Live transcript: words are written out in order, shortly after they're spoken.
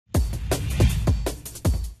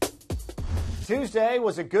Tuesday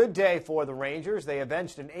was a good day for the Rangers. They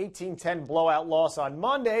avenged an 18-10 blowout loss on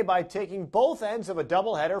Monday by taking both ends of a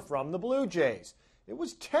doubleheader from the Blue Jays. It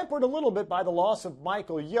was tempered a little bit by the loss of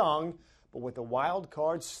Michael Young, but with the wild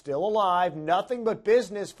card still alive, nothing but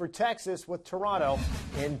business for Texas with Toronto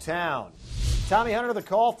in town. Tommy Hunter, the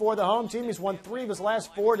call for the home team. He's won 3 of his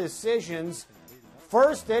last 4 decisions.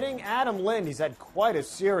 First inning, Adam Lind. He's had quite a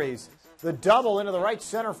series. The double into the right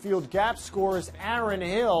center field gap scores Aaron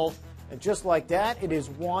Hill. And just like that, it is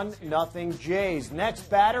 1-0 Jays. Next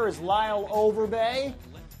batter is Lyle Overbay.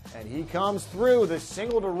 And he comes through. The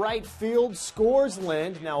single to right field scores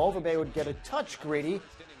Lind. Now Overbay would get a touch greedy.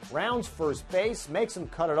 Rounds first base, makes him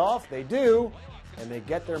cut it off. They do. And they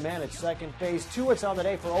get their man at second base. 2 hits on the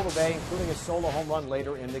day for Overbay, including a solo home run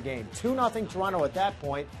later in the game. 2-0 Toronto at that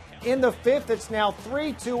point. In the 5th, it's now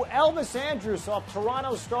 3-2. Elvis Andrus off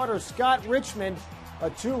Toronto starter Scott Richmond. A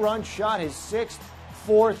 2-run shot, his 6th,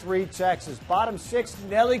 4-3 Texas. Bottom 6,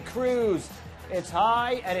 Nelly Cruz. It's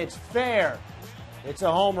high and it's fair. It's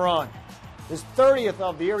a home run. His 30th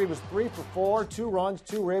of the year, he was 3 for 4, 2 runs,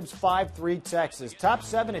 2 ribs, 5-3 Texas. Top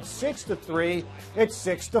 7, it's 6-3. It's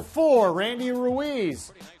 6-4. Randy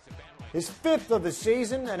Ruiz. His 5th of the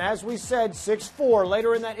season, and as we said, 6-4.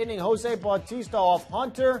 Later in that inning, Jose Bautista off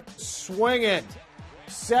Hunter, swinging.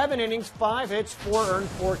 7 innings, 5 hits, 4 earned,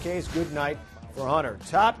 4 Ks. Good night for Hunter.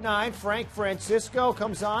 Top 9, Frank Francisco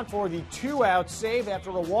comes on for the 2-out save after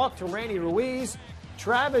a walk to Randy Ruiz.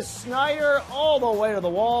 Travis Snyder all the way to the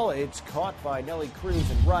wall. It's caught by Nelly Cruz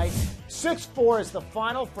and right. 6-4 is the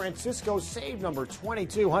final. Francisco save number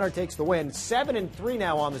 22. Hunter takes the win. 7-3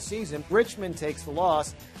 now on the season. Richmond takes the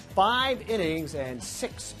loss. 5 innings and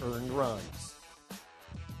 6 earned runs.